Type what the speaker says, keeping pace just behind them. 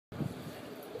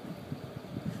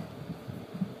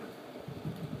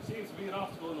an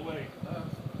obstacle in the way.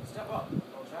 Step up,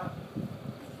 old chap.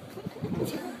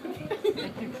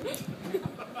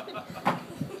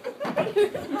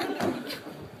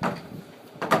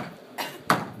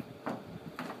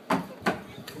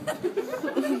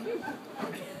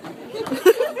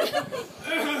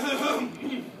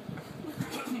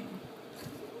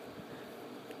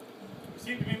 We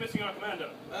seem to be missing our commander.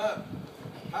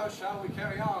 How shall we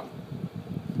carry on?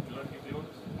 Would you like to give the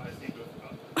orders? I seem to have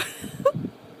forgotten.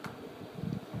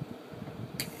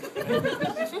 I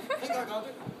think I got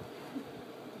it.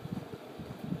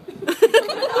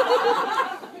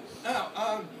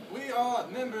 Now, we are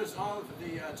members of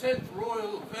the 10th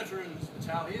Royal Veterans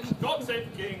Battalion. God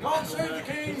save the king! God save the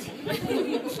king!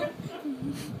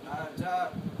 And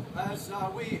as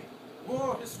we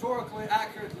more historically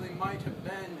accurately might have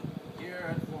been here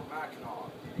at Fort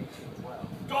Mackinac in 1812.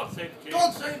 God save the king!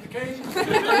 God save the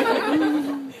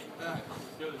king!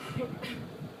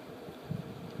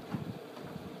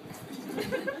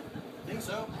 Think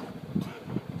so.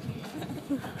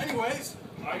 Anyways.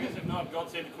 I guess if not, God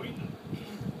save the queen then.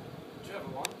 Whichever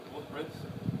one. Or the prince.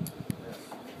 Yes.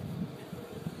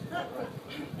 Right.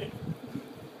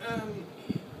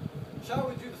 Shall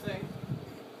we do the thing?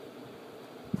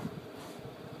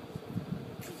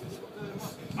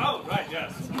 Oh, right,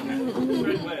 yes.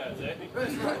 Straight away, I'd say.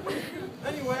 That's right.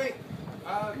 Anyway,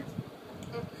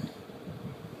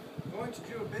 going to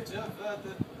do a bit of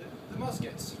the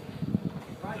muskets.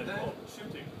 Right then.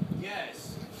 Shooting.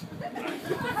 Yes.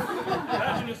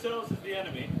 Imagine yourselves as the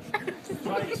enemy.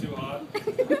 Trying too hard.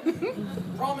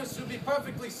 Promise to be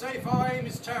perfectly safe. Our aim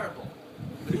is terrible.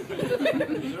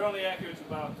 They're only accurate to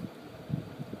about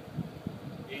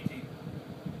 18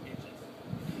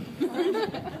 inches.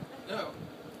 No.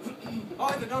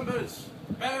 By the numbers,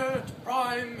 prepare to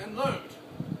prime and load.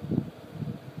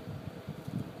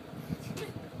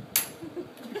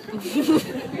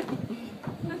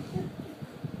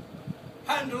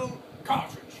 Handle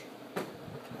cartridge.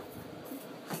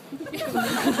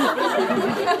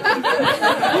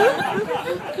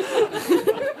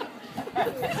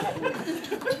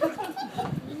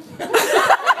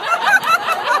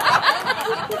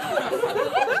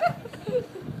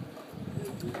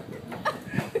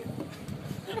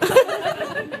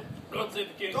 God save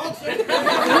the king. God save the king.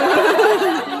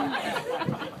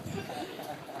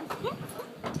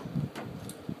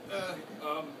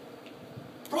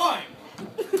 Prime.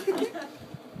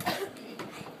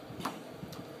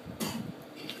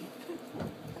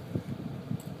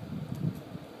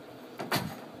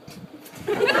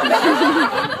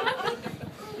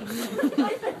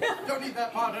 Don't need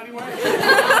that part anyway.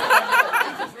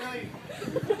 Just really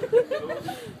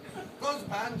close the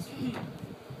pants.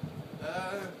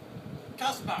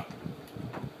 Cast about.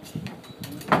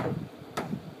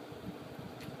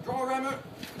 Draw a rammer.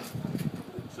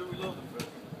 Should we load them first?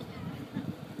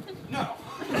 No.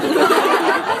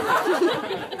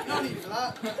 No need for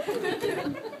that.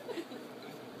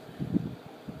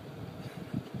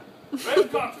 Ready,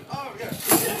 cartridge. Oh, yes.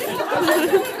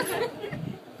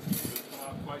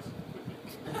 Quite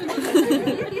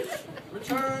quickly.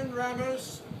 Return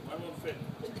rammers. I won't fit.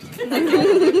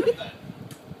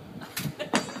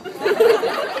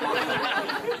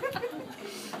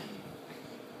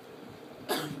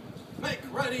 Make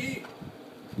ready.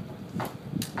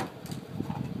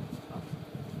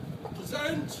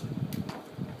 Present.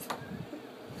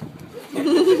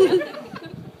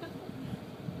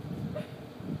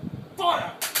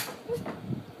 Fire.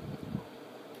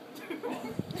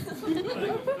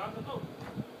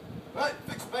 Right,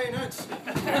 fix bayonets.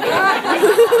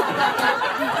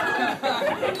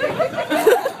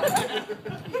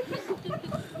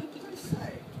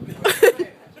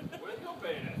 Where's your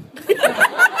bayonet?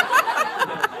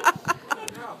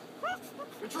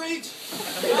 Retreat.